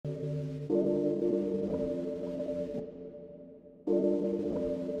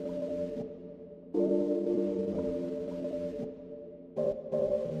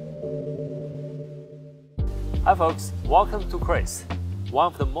Hi folks, welcome to Chris, one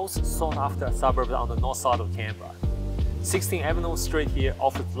of the most sought after suburbs on the north side of Canberra. 16 Avenal Street here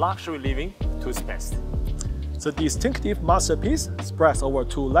offers luxury living to its best. The distinctive masterpiece spreads over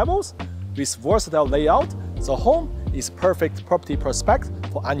 2 levels. With versatile layout, the home is perfect property prospect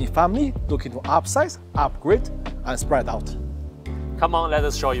for any family looking to upsize, upgrade, and spread out. Come on, let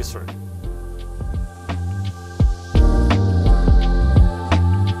us show you through.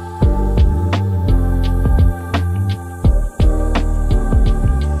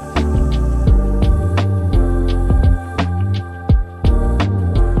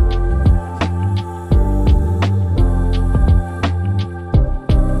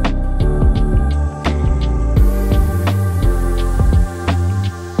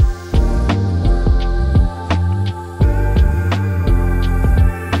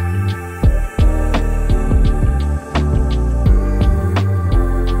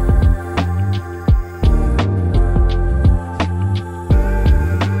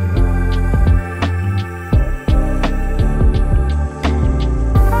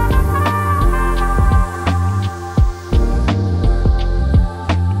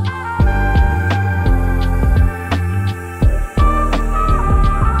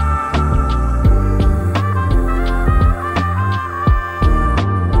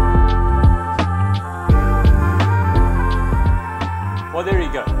 Well, there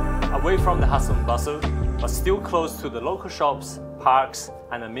you go, away from the hustle and bustle, but still close to the local shops, parks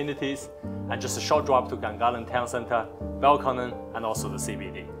and amenities, and just a short drive to Gungahlin Town Centre, Belconnen and also the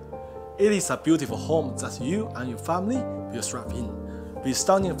CBD. It is a beautiful home that you and your family will thrive in. With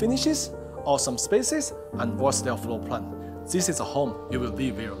stunning finishes, awesome spaces, and versatile floor plan, this is a home you will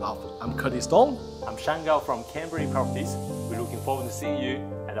live where you love. I'm Curtis Dong. I'm Shangao from Canberra Properties. We're looking forward to seeing you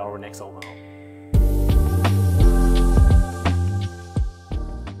at our next open home.